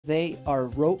They are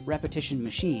rote repetition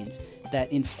machines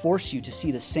that enforce you to see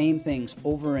the same things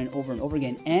over and over and over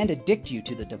again and addict you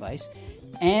to the device.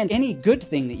 And any good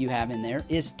thing that you have in there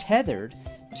is tethered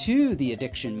to the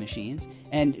addiction machines.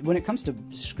 And when it comes to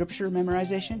scripture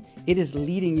memorization, it is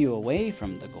leading you away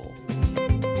from the goal.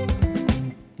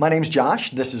 My name's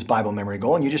Josh, this is Bible Memory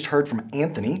Goal, and you just heard from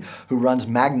Anthony, who runs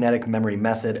Magnetic Memory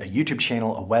Method, a YouTube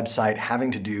channel, a website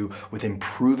having to do with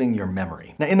improving your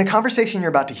memory. Now, in the conversation you're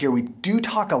about to hear, we do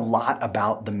talk a lot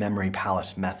about the Memory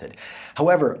Palace method.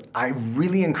 However, I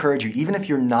really encourage you, even if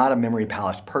you're not a Memory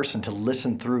Palace person, to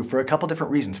listen through for a couple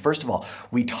different reasons. First of all,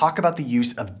 we talk about the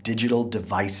use of digital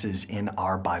devices in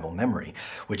our Bible memory,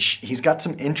 which he's got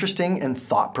some interesting and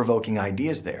thought-provoking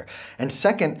ideas there. And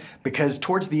second, because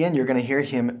towards the end, you're going to hear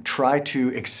him try to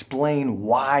explain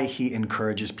why he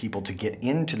encourages people to get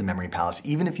into the Memory Palace,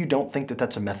 even if you don't think that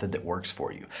that's a method that works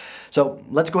for you. So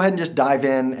let's go ahead and just dive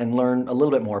in and learn a little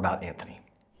bit more about Anthony.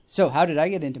 So how did I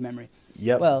get into memory?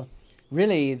 Yep. Well,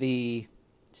 really the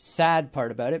sad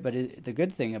part about it, but the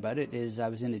good thing about it is I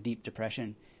was in a deep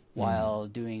depression while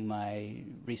doing my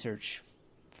research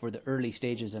for the early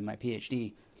stages of my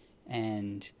PhD.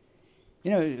 And,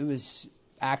 you know, it was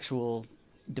actual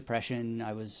depression.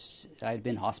 I'd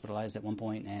been hospitalized at one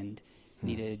point and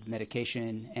needed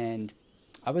medication, and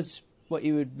I was what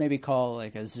you would maybe call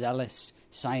like a zealous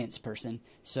science person.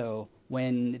 So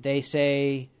when they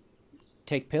say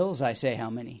take pills, I say how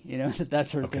many, you know, that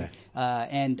sort of thing.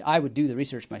 And I would do the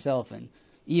research myself, and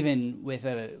even with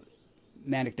a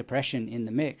manic depression in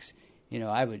the mix, you know,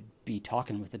 I would be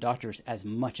talking with the doctors as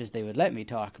much as they would let me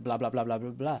talk, blah, blah, blah, blah,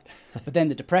 blah, blah. But then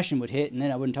the depression would hit, and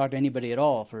then I wouldn't talk to anybody at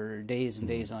all for days and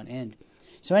days on end.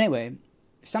 So anyway,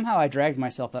 somehow I dragged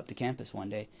myself up to campus one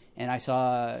day, and I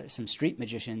saw some street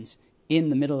magicians in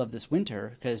the middle of this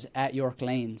winter, because at York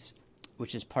Lanes,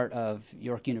 which is part of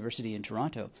York University in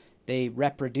Toronto, they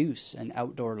reproduce an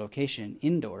outdoor location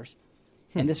indoors.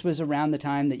 And this was around the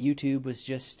time that YouTube was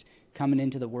just coming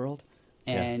into the world.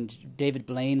 And David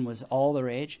Blaine was all the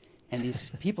rage, and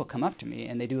these people come up to me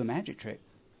and they do a magic trick,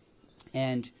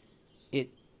 and it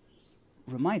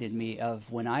reminded me of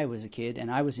when I was a kid and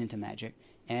I was into magic,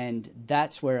 and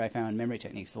that's where I found memory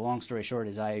techniques. The long story short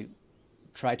is I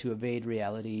tried to evade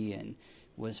reality and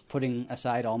was putting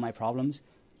aside all my problems,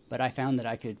 but I found that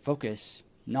I could focus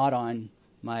not on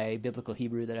my biblical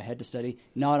Hebrew that I had to study,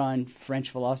 not on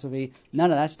French philosophy,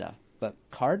 none of that stuff, but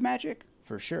card magic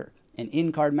for sure. And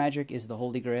in card magic is the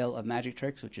holy grail of magic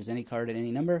tricks, which is any card at any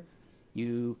number.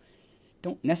 You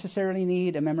don't necessarily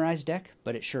need a memorized deck,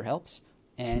 but it sure helps.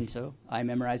 And so I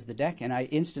memorized the deck, and I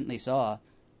instantly saw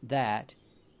that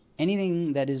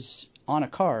anything that is on a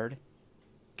card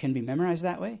can be memorized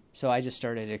that way. So I just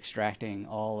started extracting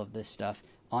all of this stuff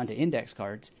onto index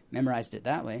cards, memorized it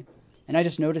that way, and I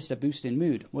just noticed a boost in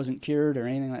mood. Wasn't cured or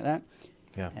anything like that.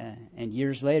 And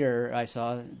years later, I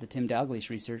saw the Tim Dalglish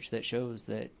research that shows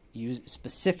that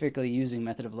specifically using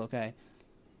method of loci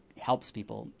helps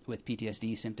people with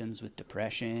PTSD symptoms, with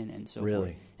depression, and so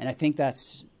forth. And I think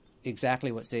that's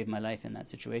exactly what saved my life in that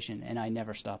situation, and I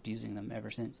never stopped using them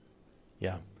ever since.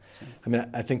 Yeah. So, I mean,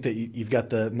 I think that you've got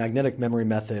the magnetic memory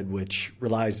method, which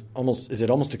relies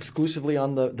almost exclusively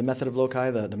on the method of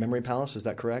loci, the Memory Palace. Is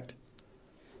that correct?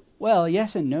 Well,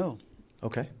 yes and no.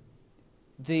 Okay.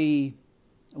 The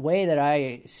way that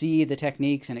I see the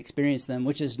techniques and experience them,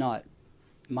 which is not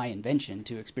my invention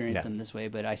to experience them this way,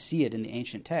 but I see it in the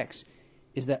ancient texts,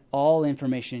 is that all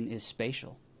information is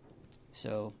spatial.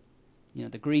 So, you know,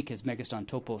 the Greek is megaston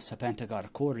topos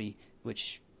hapantagara,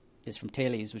 which is from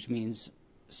teles, which means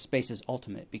space is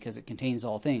ultimate because it contains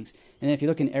all things. And then if you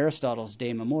look in Aristotle's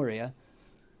De Memoria,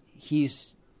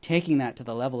 he's taking that to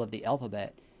the level of the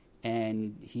alphabet,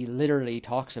 and he literally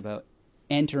talks about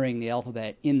entering the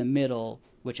alphabet in the middle,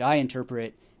 which I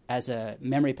interpret as a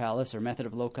memory palace or method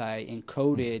of loci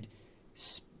encoded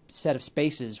set of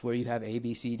spaces where you have A,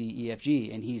 B, C, D, E, F, G.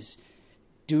 And he's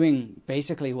doing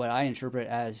basically what I interpret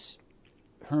as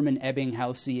Hermann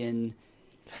Ebbinghausian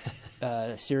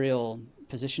serial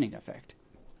positioning effect.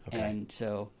 And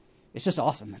so it's just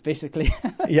awesome, basically.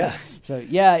 So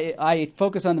yeah, I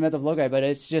focus on the method of loci, but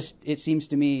it seems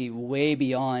to me way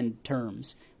beyond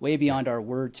terms, way beyond our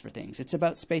words for things. It's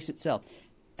about space itself.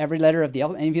 Every letter of the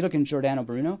alphabet, and if you look in Giordano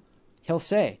Bruno, he'll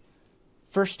say,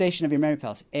 first station of your memory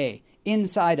palace, A.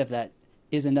 Inside of that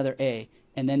is another A,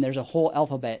 and then there's a whole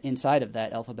alphabet inside of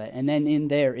that alphabet, and then in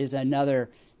there is another,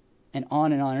 and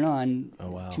on and on and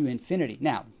on to infinity.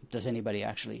 Now, does anybody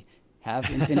actually have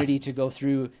infinity to go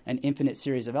through an infinite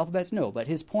series of alphabets? No, but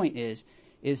his point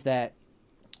is that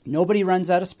nobody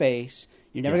runs out of space.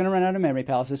 You're never going to run out of memory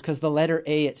palaces because the letter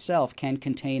A itself can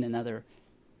contain another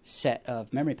set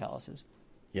of memory palaces.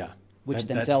 Yeah. which That's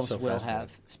themselves so will fascinating.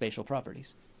 have spatial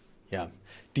properties. Yeah.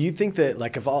 Do you think that,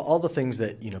 like, of all the things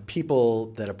that, people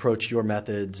that approach your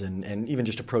methods and even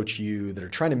just approach you that are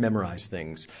trying to memorize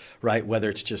things, right? Whether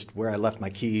it's just where I left my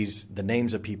keys, the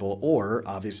names of people, or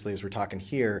obviously, as we're talking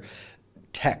here,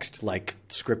 text like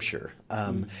scripture.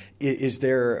 Does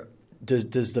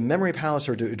the memory palace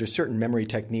or do certain memory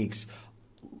techniques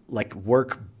like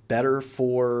work better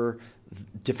for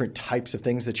different types of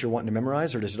things that you're wanting to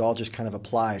memorize, or does it all just kind of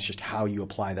apply? It's just how you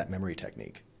apply that memory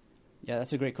technique. Yeah,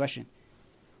 that's a great question.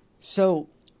 So,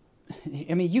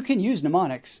 I mean, you can use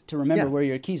mnemonics to remember where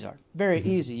your keys are. Very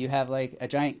easy. You have like a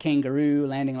giant kangaroo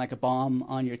landing like a bomb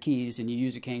on your keys, and you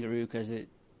use a kangaroo because it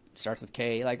starts with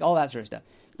K, like all that sort of stuff.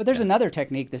 But there's another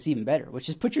technique that's even better, which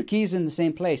is put your keys in the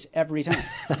same place every time,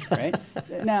 right?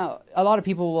 Now, a lot of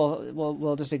people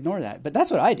will just ignore that, but that's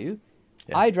what I do.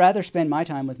 Yeah. I'd rather spend my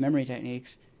time with memory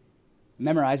techniques,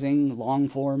 memorizing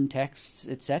long-form texts,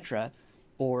 etc.,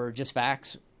 or just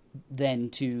facts, than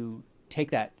to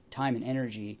take that time and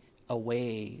energy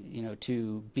away,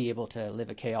 to be able to live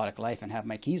a chaotic life and have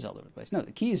my keys all over the place. No,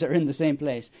 the keys are in the same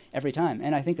place every time,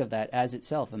 and I think of that as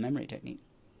itself a memory technique.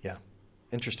 Yeah,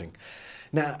 interesting.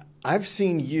 Now, I've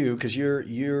seen you, because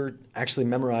you're actually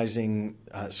memorizing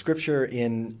scripture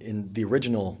in the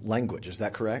original language. Is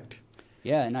that correct?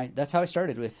 Yeah, and that's how I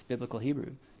started with biblical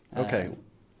Hebrew. Okay.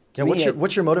 Yeah,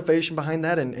 what's your motivation behind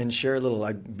that? And share a little.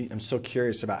 I'm so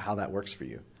curious about how that works for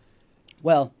you.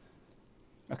 Well,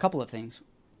 a couple of things.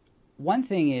 One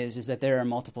thing is that there are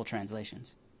multiple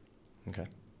translations. Okay.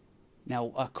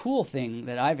 Now, a cool thing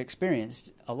that I've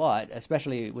experienced a lot,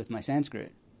 especially with my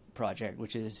Sanskrit project,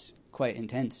 which is quite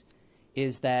intense,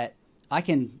 is that I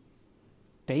can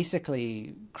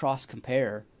basically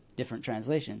cross-compare different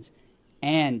translations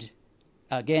and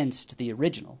against the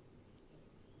original.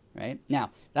 Right?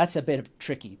 Now, that's a bit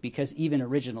tricky because even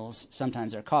originals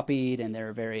sometimes are copied and there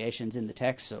are variations in the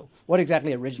text. So what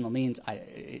exactly original means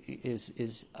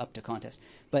is up to contest.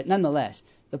 But nonetheless,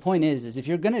 the point is if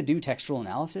you're going to do textual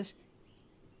analysis,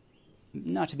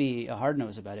 not to be a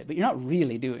hard-nose about it, but you're not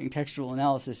really doing textual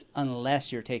analysis unless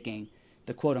you're taking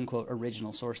the quote-unquote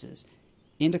original sources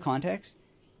into context.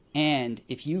 And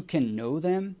if you can know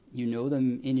them, you know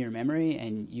them in your memory,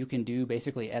 and you can do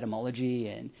basically etymology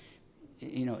and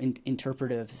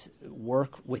interpretive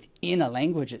work within a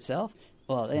language itself,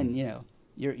 well, then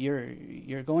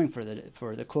you're going for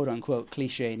the quote unquote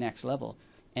cliche next level,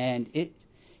 and it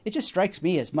just strikes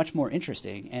me as much more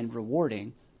interesting and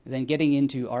rewarding than getting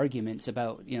into arguments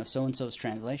about so and so's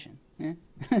translation.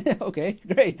 Okay,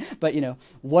 great, but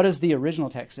what does the original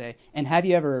text say, and have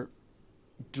you ever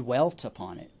dwelt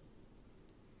upon it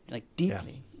like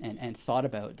deeply and thought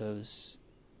about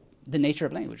the nature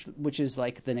of language, which is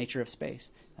like the nature of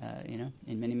space, in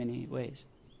many, many ways.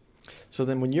 So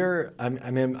then when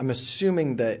I'm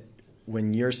assuming that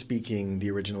when you're speaking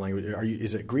the original language,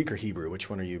 is it Greek or Hebrew? Which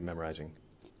one are you memorizing?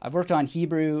 I've worked on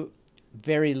Hebrew,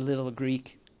 very little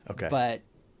Greek, okay.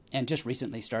 And just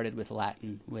recently started with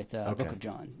Latin with Book of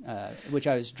John, which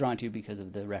I was drawn to because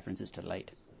of the references to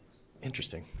light.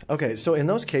 Interesting. Okay, so in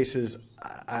those cases,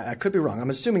 I could be wrong. I'm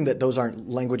assuming that those aren't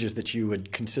languages that you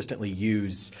would consistently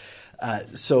use.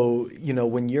 So,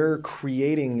 when you're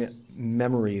creating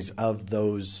memories of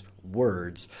those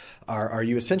words, are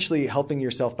you essentially helping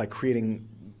yourself by creating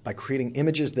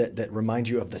images that remind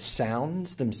you of the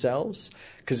sounds themselves?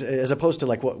 Because as opposed to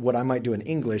like what I might do in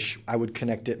English, I would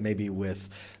connect it maybe with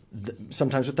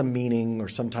sometimes with the meaning or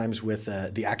sometimes with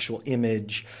the actual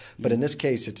image. But in this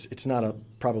case, it's not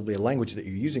probably a language that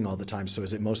you're using all the time. So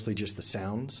is it mostly just the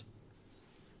sounds?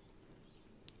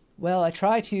 Well, I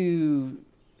try to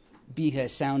be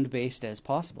as sound-based as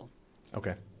possible.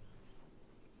 Okay.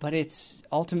 But it's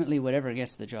ultimately whatever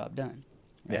gets the job done.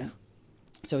 Right? Yeah.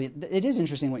 So it is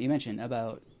interesting what you mentioned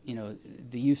about,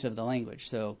 the use of the language.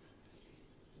 So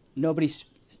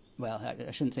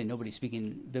I shouldn't say nobody's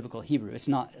speaking biblical Hebrew. It's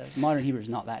not, modern Hebrew is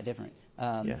not that different.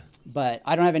 But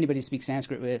I don't have anybody to speak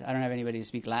Sanskrit with. I don't have anybody to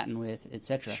speak Latin with,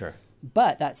 etc. Sure.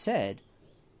 But that said,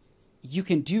 you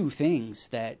can do things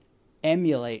that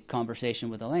emulate conversation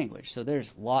with a language. So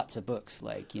there's lots of books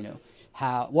like,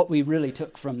 what we really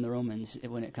took from the Romans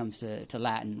when it comes to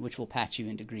Latin, which will patch you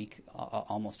into Greek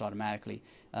almost automatically.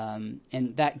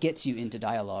 And that gets you into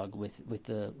dialogue with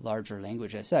the larger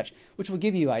language as such, which will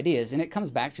give you ideas. And it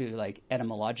comes back to like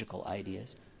etymological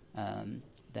ideas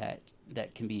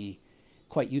that can be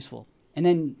quite useful. And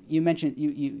then you mentioned,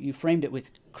 you framed it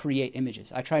with create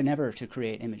images. I try never to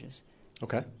create images.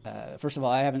 Okay. First of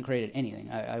all, I haven't created anything.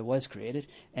 I was created.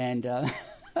 And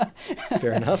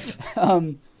fair enough.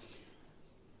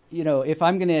 If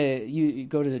I'm going to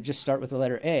go to just start with the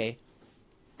letter A,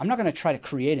 I'm not going to try to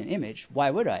create an image. Why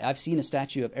would I? I've seen a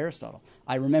statue of Aristotle.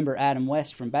 I remember Adam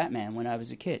West from Batman when I was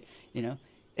a kid. You know,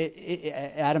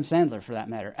 Adam Sandler for that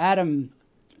matter. Adam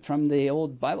from the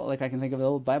old Bible. Like I can think of the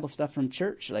old Bible stuff from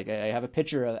church. Like I have a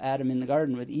picture of Adam in the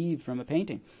garden with Eve from a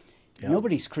painting. Yep.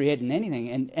 Nobody's creating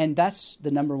anything, and that's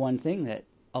the number one thing that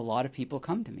a lot of people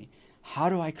come to me. How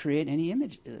do I create any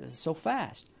image so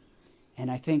fast?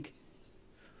 And I think,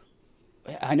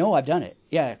 I know I've done it.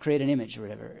 Yeah, create an image or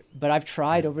whatever. But I've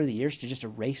tried over the years to just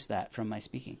erase that from my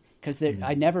speaking because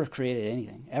I never created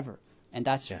anything, ever. And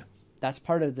that's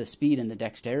part of the speed and the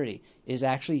dexterity is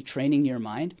actually training your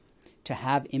mind to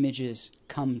have images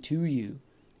come to you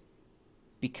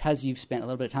because you've spent a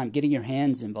little bit of time getting your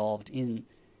hands involved in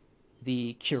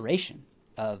the curation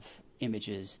of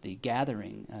images, the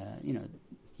gathering. You know,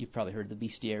 you've probably heard the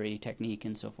bestiary technique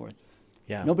and so forth.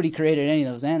 Yeah. Nobody created any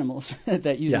of those animals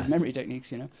that uses memory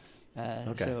techniques, you know.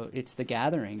 So it's the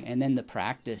gathering and then the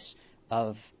practice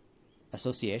of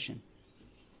association.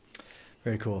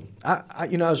 Very cool. I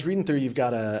was reading through, you've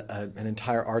got an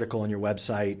entire article on your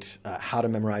website, How to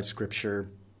Memorize Scripture.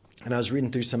 And I was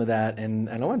reading through some of that, and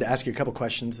I wanted to ask you a couple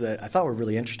questions that I thought were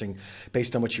really interesting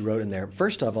based on what you wrote in there.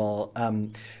 First of all,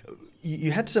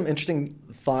 you had some interesting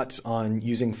thoughts on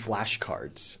using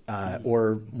flashcards,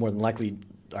 or more than likely,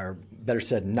 or better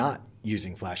said, not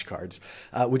using flashcards.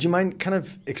 Would you mind kind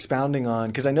of expounding on,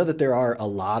 because I know that there are a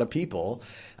lot of people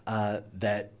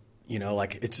that, you know,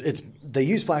 like they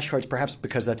use flashcards perhaps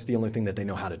because that's the only thing that they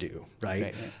know how to do,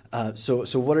 right? So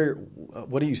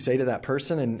what do you say to that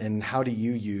person, and how do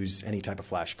you use any type of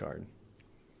flashcard?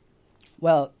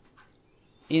 Well,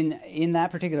 in that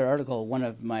particular article, one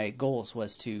of my goals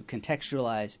was to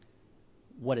contextualize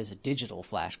what is a digital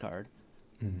flashcard,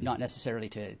 not necessarily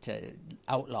to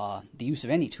outlaw the use of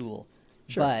any tool,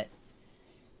 but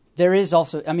there is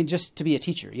also, I mean, just to be a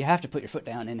teacher, you have to put your foot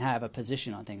down and have a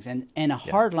position on things. And a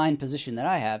hardline position that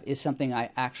I have is something I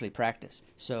actually practice.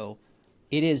 So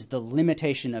it is the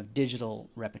limitation of digital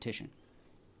repetition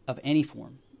of any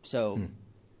form. So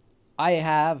I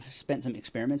have spent some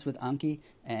experiments with Anki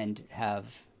and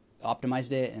have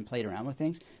optimized it and played around with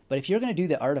things. But if you're going to do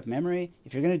the art of memory,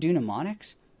 if you're going to do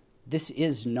mnemonics, this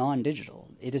is non-digital.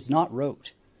 It is not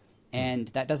rote. And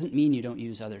that doesn't mean you don't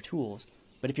use other tools.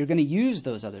 But if you're going to use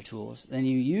those other tools, then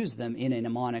you use them in a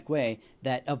mnemonic way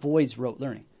that avoids rote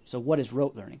learning. So what is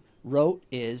rote learning? Rote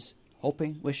is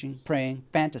hoping, wishing, praying,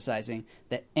 fantasizing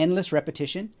that endless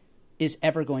repetition is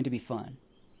ever going to be fun.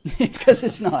 Because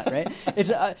it's not, right?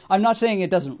 I'm not saying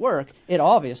it doesn't work. It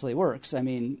obviously works. I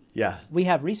mean, we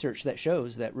have research that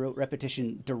shows that rote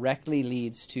repetition directly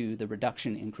leads to the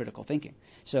reduction in critical thinking.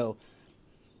 So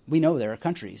we know there are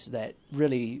countries that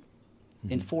really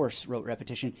enforce rote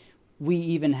repetition. We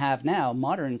even have now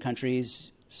modern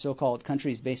countries, so-called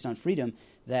countries based on freedom,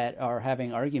 that are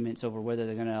having arguments over whether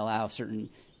they're going to allow certain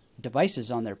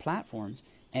devices on their platforms.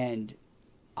 And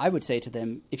I would say to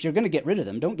them, if you're going to get rid of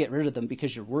them, don't get rid of them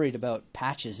because you're worried about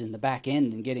patches in the back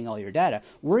end and getting all your data.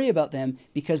 Worry about them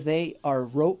because they are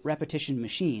rote repetition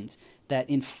machines that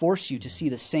enforce you to see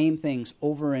the same things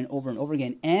over and over and over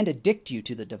again and addict you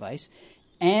to the device.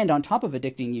 And on top of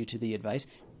addicting you to the device,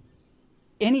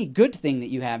 any good thing that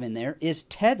you have in there is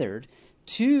tethered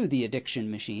to the addiction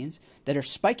machines that are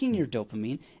spiking your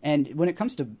dopamine. And when it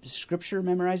comes to scripture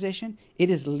memorization, it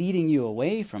is leading you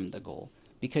away from the goal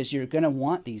because you're going to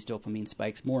want these dopamine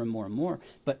spikes more and more and more.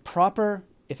 But proper,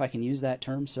 if I can use that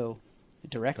term so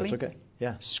directly, that's okay.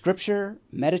 Yeah. Scripture,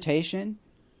 meditation,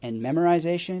 and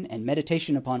memorization and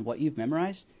meditation upon what you've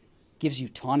memorized gives you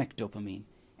tonic dopamine.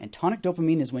 And tonic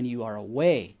dopamine is when you are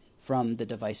away from the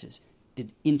devices, the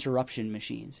interruption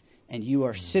machines, and you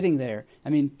are sitting there. I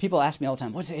mean, people ask me all the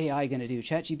time, what's AI going to do?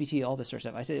 ChatGPT, all this sort of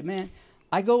stuff. I say, man,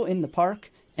 I go in the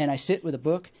park and I sit with a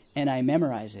book and I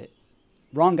memorize it.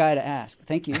 Wrong guy to ask.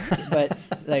 Thank you. But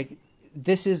like,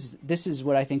 this is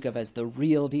what I think of as the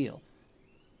real deal.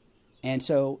 And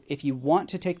so if you want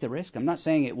to take the risk, I'm not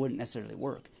saying it wouldn't necessarily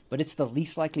work, but it's the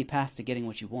least likely path to getting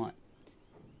what you want.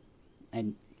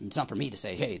 And it's not for me to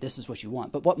say, hey, this is what you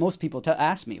want. But what most people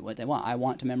ask me what they want. I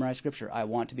want to memorize scripture. I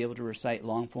want to be able to recite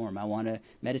long form. I want to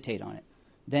meditate on it.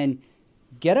 Then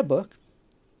get a book.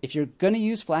 If you're going to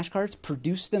use flashcards,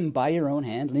 produce them by your own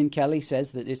hand. Lynn Kelly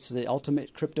says that it's the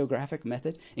ultimate cryptographic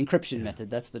method, encryption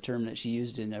method. That's the term that she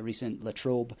used in a recent La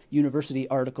Trobe University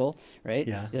article, right?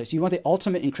 Yeah. So you want the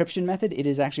ultimate encryption method? It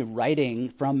is actually writing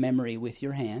from memory with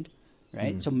your hand,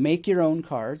 right? So make your own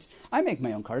cards. I make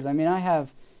my own cards. I mean, I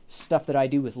have stuff that I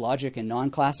do with logic and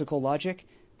non-classical logic.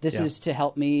 This is to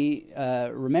help me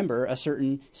remember a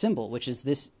certain symbol, which is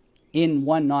this in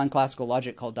one non-classical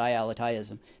logic called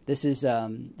dialetheism. This is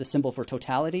the symbol for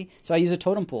totality. So I use a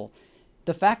totem pole.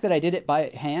 the fact that I did it by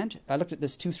hand, I looked at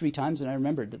this 2-3 times and I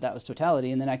remembered that that was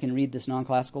totality, and then I can read this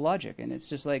non-classical logic, and it's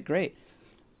just like, great.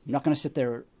 I'm not going to sit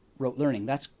there rote learning.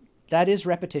 That is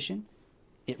repetition.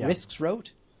 It risks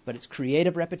rote, but it's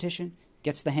creative repetition,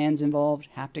 gets the hands involved,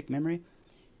 haptic memory.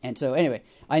 And so anyway,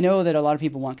 I know that a lot of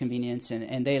people want convenience,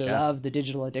 and they love the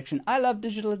digital addiction. I love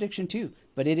digital addiction too,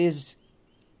 but it is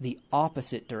the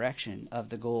opposite direction of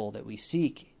the goal that we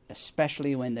seek,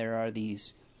 especially when there are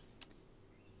these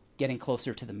getting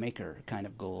closer to the maker kind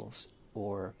of goals,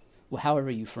 or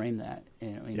however you frame that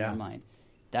in your mind.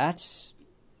 That's,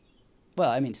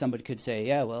 well, I mean, somebody could say,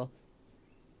 yeah, well,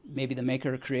 maybe the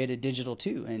maker created digital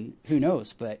too, and who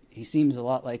knows, but he seems a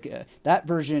lot like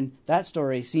that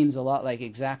story seems a lot like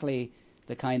exactly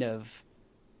the kind of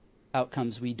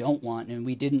outcomes we don't want and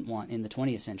we didn't want in the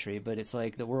 20th century. But it's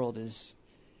like the world is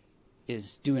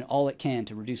doing all it can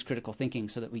to reduce critical thinking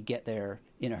so that we get there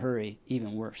in a hurry,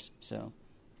 even worse. So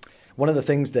one of the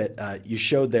things that you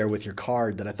showed there with your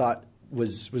card that I thought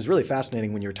was really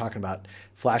fascinating when you were talking about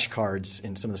flashcards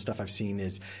and some of the stuff I've seen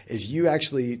is you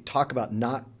actually talk about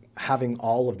not having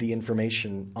all of the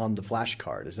information on the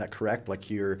flashcard. Is that correct? Like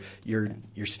you're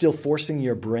still forcing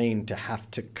your brain to have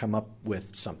to come up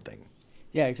with something.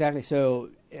 Yeah, exactly. So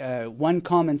one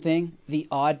common thing, the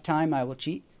odd time I will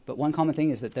cheat, but one common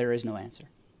thing is that there is no answer.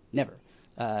 Never.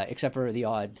 Except for the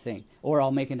odd thing. Or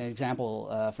I'll make an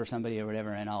example for somebody or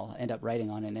whatever, and I'll end up writing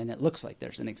on it, and it looks like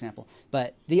there's an example.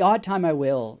 But the odd time I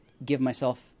will give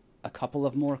myself a couple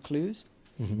of more clues,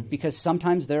 because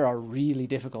sometimes there are really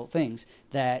difficult things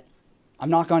that I'm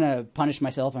not going to punish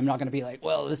myself. I'm not going to be like,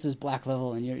 well, this is black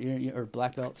level, and you're or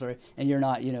black belt, sorry, and you're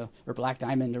not, or black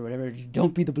diamond or whatever.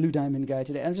 Don't be the blue diamond guy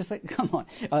today. I'm just like, come on.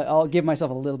 I'll give myself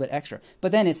a little bit extra.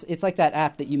 But then it's like that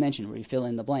app that you mentioned where you fill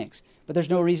in the blanks. But there's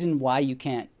no reason why you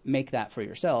can't make that for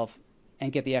yourself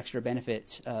and get the extra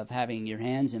benefits of having your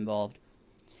hands involved,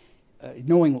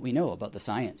 knowing what we know about the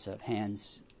science of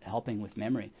hands helping with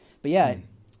memory. But yeah,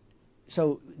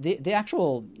 so the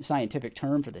actual scientific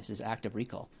term for this is active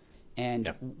recall.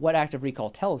 And what active recall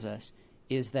tells us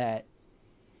is that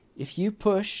if you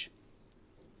push,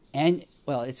 and,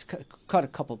 well, it's cut a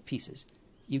couple pieces.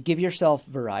 You give yourself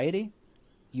variety,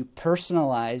 you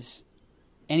personalize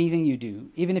anything you do,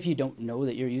 even if you don't know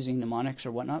that you're using mnemonics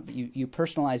or whatnot, but you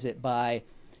personalize it by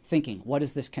thinking, what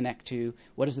does this connect to?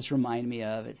 What does this remind me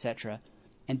of, etc.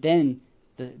 And then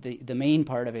the main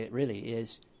part of it really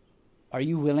is, are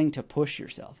you willing to push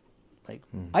yourself? Like,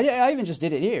 I even just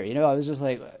did it here. I was just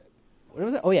like, what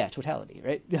was it? Oh yeah, totality,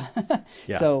 right?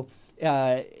 Yeah. So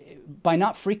by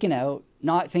not freaking out,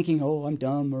 not thinking, oh, I'm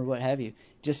dumb or what have you,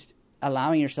 just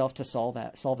allowing yourself to solve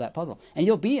that puzzle. And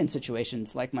you'll be in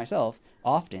situations like myself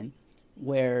often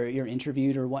where you're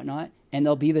interviewed or whatnot, and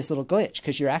there'll be this little glitch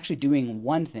because you're actually doing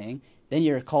one thing, then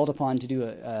you're called upon to do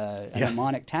a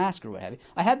mnemonic task or what have you.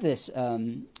 I had this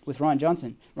with Ronald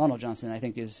Johnson, I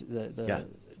think is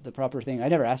the proper thing. I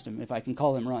never asked him if I can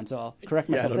call him Ron, so I'll correct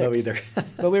myself. I don't know either.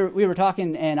 But we were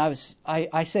talking, and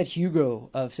I said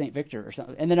Hugo of St. Victor or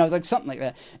something, and then I was like something like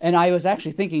that, and I was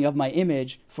actually thinking of my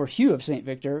image for Hugh of St.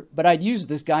 Victor, but I'd used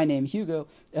this guy named Hugo.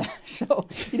 So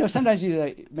sometimes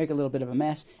you make a little bit of a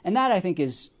mess, and that I think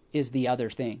is the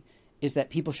other thing, is that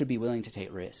people should be willing to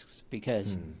take risks,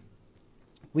 because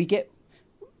we get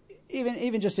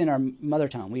even just in our mother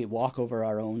tongue, we walk over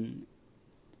our own.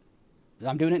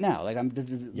 I'm doing it now. Like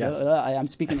I'm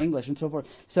speaking English and so forth.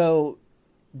 So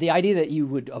the idea that you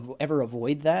would ever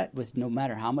avoid that with no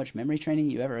matter how much memory training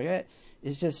you ever get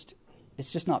is just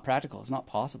not practical. It's not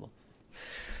possible.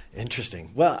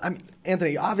 Interesting. Well,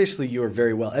 Anthony, obviously you are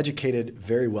very well educated,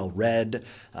 very well read,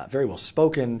 very well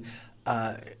spoken.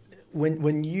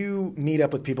 When you meet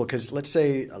up with people, because let's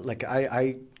say like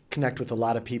I connect with a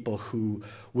lot of people who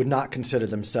would not consider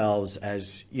themselves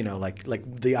as, like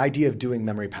the idea of doing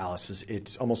memory palaces,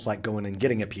 it's almost like going and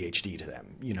getting a PhD to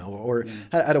them, or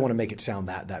I don't want to make it sound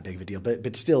that big of a deal,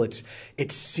 but still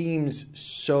it seems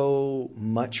so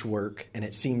much work, and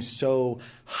it seems so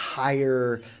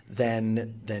higher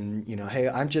than hey,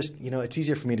 I'm just, it's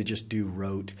easier for me to just do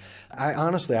rote. I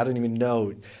don't even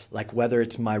know like whether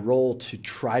it's my role to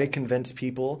try to convince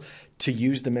people to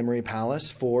use the memory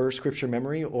palace for scripture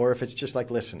memory, or if it's just like,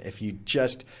 listen, if you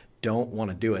just don't want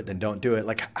to do it, then don't do it.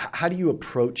 Like, how do you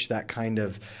approach that kind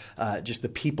of just the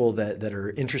people that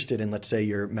are interested in, let's say,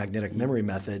 your magnetic memory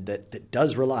method that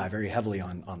does rely very heavily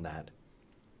on that?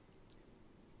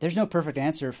 There's no perfect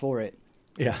answer for it.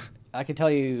 Yeah. I can tell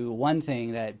you one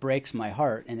thing that breaks my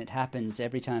heart, and it happens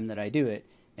every time that I do it.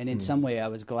 And in some way, I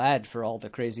was glad for all the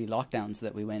crazy lockdowns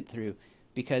that we went through,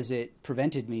 because it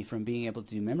prevented me from being able to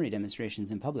do memory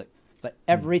demonstrations in public. But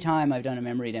every time I've done a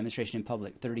memory demonstration in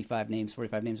public, 35 names,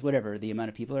 45 names, whatever, the amount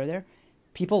of people are there,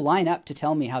 people line up to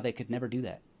tell me how they could never do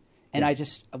that. And I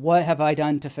just, what have I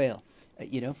done to fail?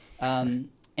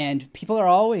 And people are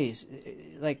always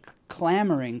like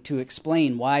clamoring to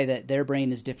explain why that their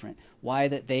brain is different, why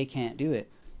that they can't do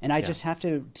it. And I just have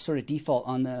to sort of default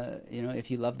on the, if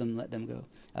you love them, let them go,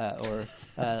 or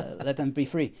let them be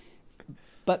free.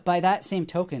 But by that same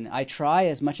token, I try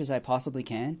as much as I possibly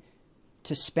can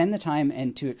to spend the time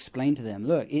and to explain to them,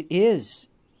 look, it is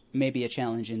maybe a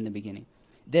challenge in the beginning.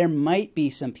 There might be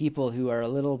some people who are a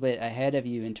little bit ahead of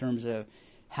you in terms of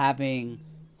having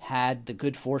had the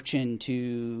good fortune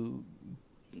to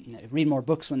read more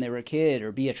books when they were a kid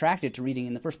or be attracted to reading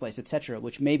in the first place, etc.,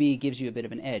 which maybe gives you a bit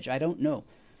of an edge. I don't know.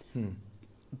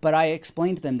 But I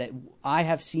explained to them that I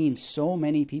have seen so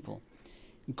many people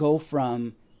go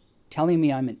from telling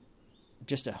me I'm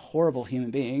just a horrible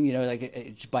human being,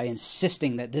 by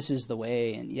insisting that this is the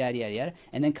way and yada, yada, yada,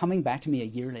 and then coming back to me a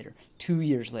year later, 2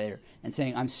 years later, and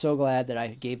saying, I'm so glad that I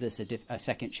gave this a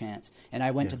second chance, and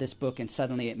I went to this book and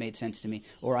suddenly it made sense to me,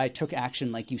 or I took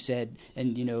action like you said,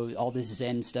 and, all this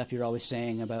Zen stuff you're always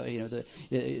saying about,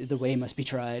 the way must be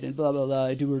tried, and blah, blah,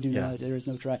 blah, do or do not, there is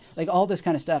no try, like all this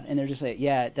kind of stuff, and they're just like,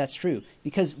 yeah, that's true,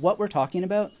 because what we're talking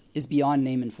about is beyond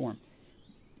name and form.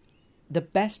 The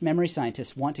best memory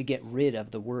scientists want to get rid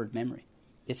of the word memory.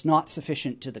 It's not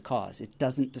sufficient to the cause. It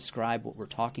doesn't describe what we're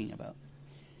talking about.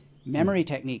 Memory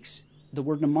techniques, the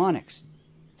word mnemonics,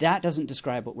 that doesn't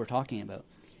describe what we're talking about.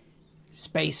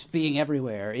 Space being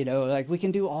everywhere, like we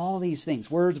can do all these things.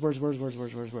 Words.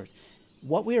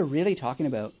 What we are really talking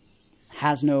about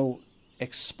has no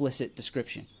explicit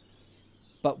description,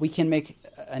 but we can make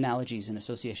analogies and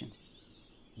associations.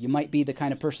 You might be the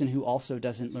kind of person who also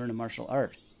doesn't learn a martial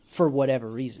art. For whatever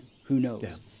reason, who knows?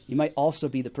 Yeah. You might also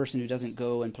be the person who doesn't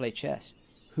go and play chess.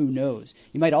 Who knows?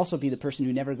 You might also be the person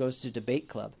who never goes to debate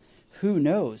club. Who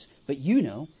knows? But you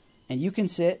know, and you can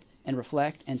sit and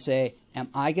reflect and say, am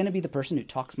I going to be the person who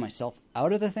talks myself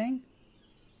out of the thing?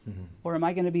 Or am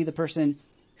I going to be the person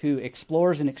who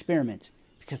explores and experiments?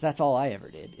 Because that's all I ever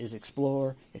did, is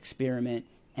explore, experiment.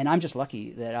 And I'm just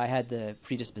lucky that I had the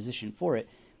predisposition for it.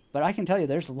 But I can tell you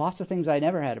there's lots of things I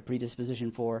never had a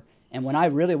predisposition for. And when I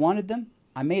really wanted them,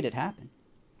 I made it happen.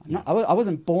 I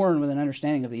wasn't born with an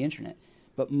understanding of the internet.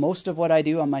 But most of what I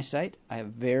do on my site, I have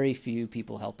very few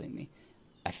people helping me.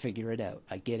 I figure it out.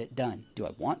 I get it done. Do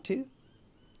I want to?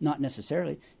 Not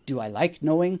necessarily. Do I like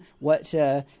knowing what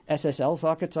SSL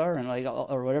sockets are and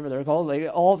or whatever they're called? Like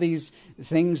all these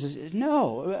things.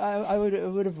 No, I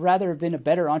would have rather been a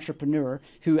better entrepreneur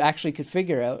who actually could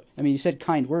figure out. I mean, you said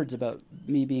kind words about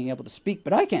me being able to speak,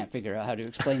 but I can't figure out how to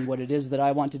explain what it is that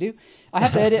I want to do. I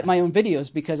have to edit my own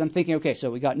videos because I'm thinking, okay, so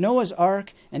we got Noah's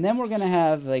Ark, and then we're going to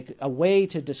have like a way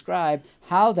to describe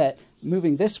how that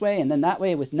moving this way and then that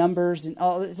way with numbers and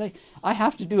all. It's like I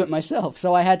have to do it myself,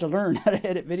 so I had to learn how to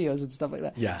edit videos and stuff like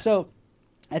that. Yeah. So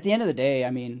at the end of the day,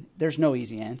 I mean, there's no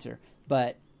easy answer,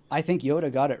 but I think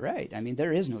Yoda got it right. I mean,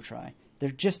 there is no try. There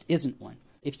just isn't one.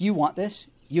 If you want this,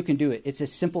 you can do it. It's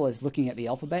as simple as looking at the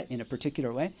alphabet in a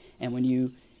particular way, and when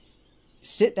you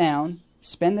sit down,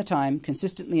 spend the time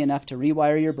consistently enough to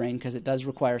rewire your brain, because it does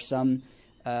require some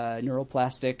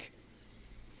neuroplastic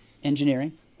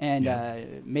engineering and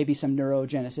maybe some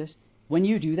neurogenesis. When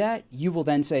you do that, you will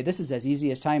then say, this is as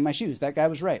easy as tying my shoes. That guy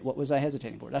was right. What was I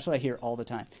hesitating for? That's what I hear all the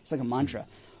time. It's like a mantra.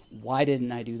 Why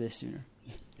didn't I do this sooner?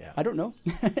 Yeah. I don't know.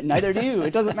 Neither do you.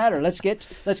 It doesn't matter. Let's get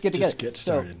together. Just get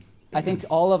started. So I think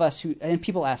all of us and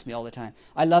people ask me all the time,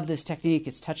 I love this technique.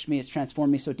 It's touched me. It's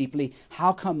transformed me so deeply.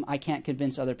 How come I can't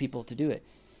convince other people to do it?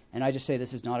 And I just say,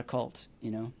 this is not a cult.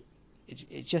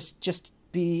 It just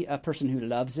be a person who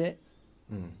loves it.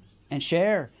 And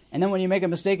share. And then when you make a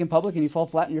mistake in public and you fall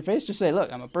flat on your face, just say, look,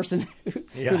 I'm a person who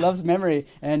loves memory.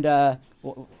 And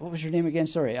what was your name again?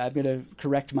 Sorry, I'm going to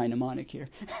correct my mnemonic here.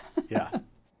 Yeah.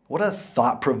 What a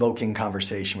thought-provoking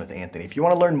conversation with Anthony. If you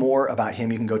want to learn more about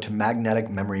him, you can go to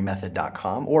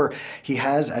magneticmemorymethod.com, or he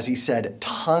has, as he said,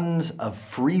 tons of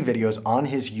free videos on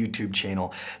his YouTube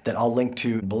channel that I'll link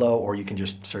to below, or you can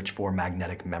just search for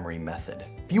Magnetic Memory Method.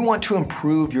 If you want to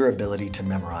improve your ability to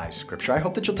memorize scripture, I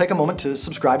hope that you'll take a moment to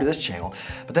subscribe to this channel,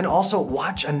 but then also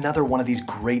watch another one of these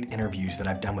great interviews that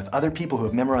I've done with other people who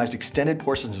have memorized extended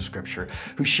portions of scripture,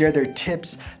 who share their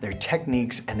tips, their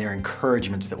techniques, and their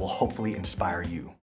encouragements that will hopefully inspire you.